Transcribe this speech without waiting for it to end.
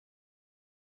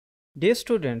Dear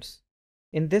students,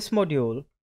 in this module,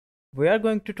 we are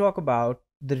going to talk about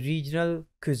the regional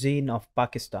cuisine of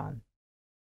Pakistan.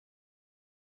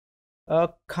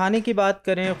 खाने की बात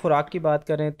करें, खुराक की बात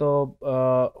करें तो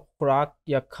खुराक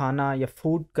या खाना या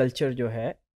फूड कल्चर जो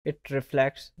है, it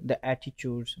reflects the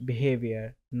attitudes,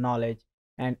 behavior, knowledge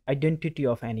and identity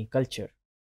of any culture.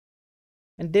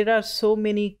 And there are so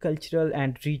many cultural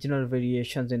and regional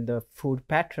variations in the food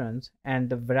patterns, and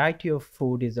the variety of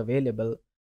food is available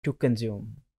to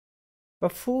consume.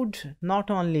 But food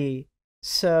not only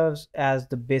serves as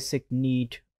the basic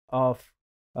need of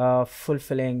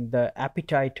fulfilling the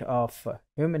appetite of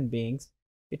human beings,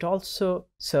 it also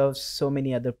serves so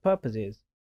many other purposes.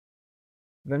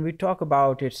 When we talk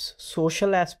about its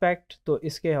social aspect, तो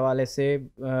इसके हवाले से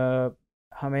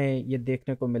हमें ये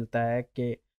देखने को मिलता है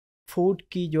कि फूड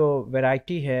की जो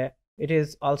वैरायटी है, it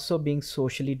is also being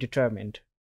socially determined.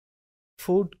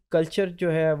 Food culture जो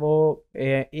है वो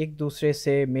एक दूसरे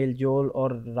से मेल जोल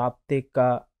और राब्ते का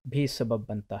भी सबब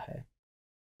बनता है।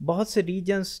 बहुत से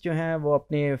रीजन्स जो हैं वो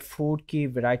अपने फूड की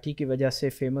वैरायटी की वजह से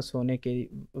फेमस होने की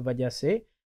वजह से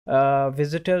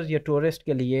विजिटर्स या टूरिस्ट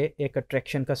के लिए एक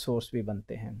अट्रैक्शन का सोर्स भी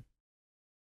बनते हैं।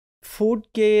 फूड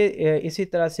के इसी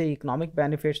तरह से इकोनॉमिक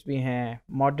बेनिफिट्स भी हैं।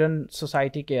 मॉडर्न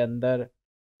सोसाइटी के अंदर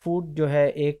फूड जो है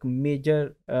एक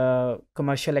मेजर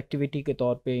कमर्शियल एक्टिविटी के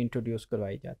तौर पे इंट्रोड्यूस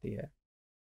करवाई जाती है।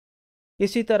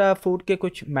 इसी तरह फूड के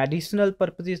कुछ मेडिसिनल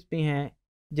पर्पसेस भी हैं,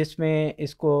 जिसमें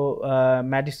इसको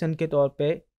मेडिसिन के तौर पे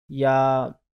या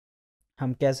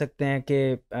हम कह सकते हैं कि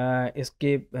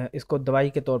इसको दवाई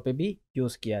के तौर पे भी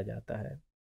यूज़ किया जाता है।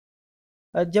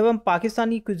 जब हम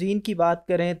पाकिस्तानी कुज़ीन की बात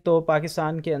करें तो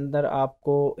पाकिस्तान के अंदर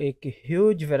आपको एक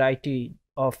huge variety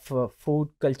of food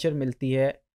culture मिलती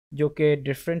है, जो कि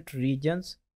डिफरेंट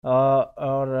रीजन्स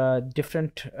और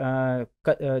डिफरेंट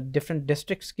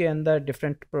डिस्ट्रिक्ट्स के अंदर,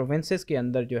 डिफरेंट प्रोविंसेस के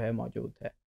अंदर जो है मौजूद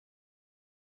है।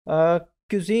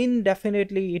 Cuisine,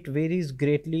 definitely it varies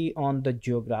greatly on the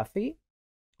geography,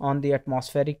 on the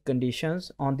atmospheric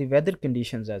conditions, on the weather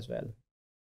conditions as well.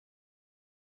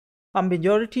 A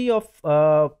majority of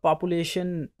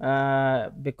population,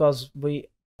 because we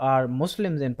are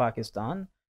Muslims in Pakistan,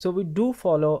 so we do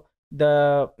follow the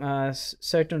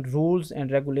certain rules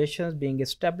and regulations being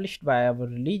established by our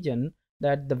religion,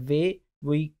 that the way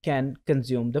we can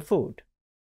consume the food,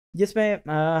 जिसमें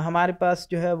हमारे पास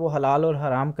जो है वो हलाल और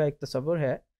हराम का एक तस्वुर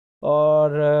है। और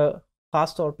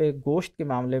ख़ास तौर पे गोश्त के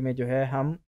मामले में जो है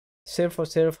हम सिर्फ़ और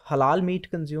सिर्फ हलाल मीट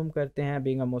कंज्यूम करते हैं,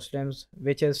 being a Muslims,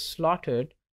 which is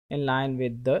slaughtered in line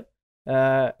with the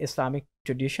Islamic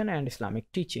tradition and Islamic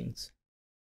teachings.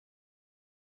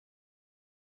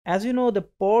 As you know, the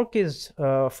pork is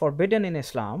forbidden in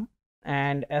Islam,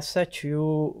 and as such you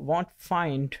won't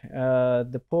find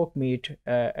the pork meat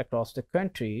across the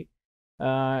country,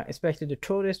 especially the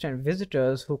tourists and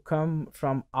visitors who come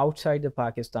from outside the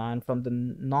Pakistan, from the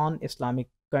non-Islamic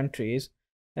countries.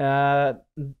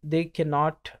 They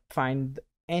cannot find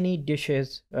any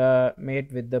dishes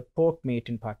made with the pork meat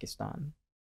in Pakistan.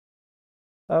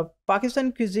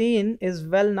 Pakistan cuisine is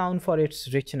well known for its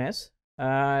richness,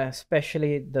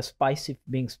 especially the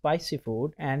spicy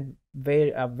food, and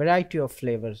where a variety of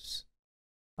flavors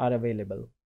are available.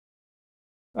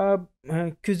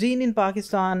 Cuisine in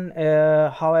Pakistan,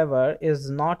 however, is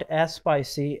not as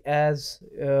spicy as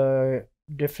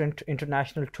different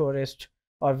international tourists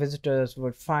or visitors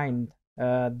would find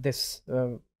this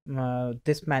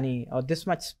many or this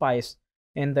much spice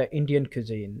in the Indian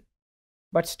cuisine.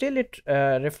 But still it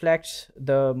reflects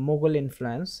the Mughal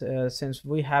influence, since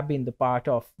we have been the part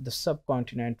of the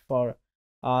subcontinent for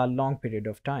a long period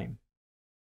of time.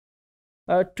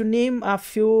 To name a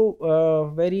few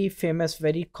very famous,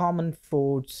 very common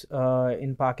foods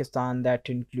in Pakistan that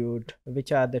include,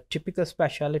 which are the typical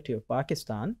specialty of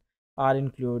Pakistan,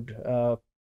 include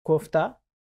kofta,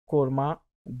 korma,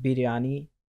 biryani,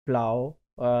 pulao,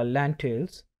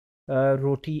 lentils,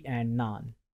 roti and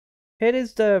naan. Here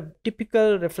is the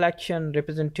typical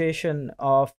representation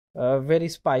of very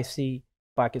spicy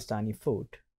Pakistani food.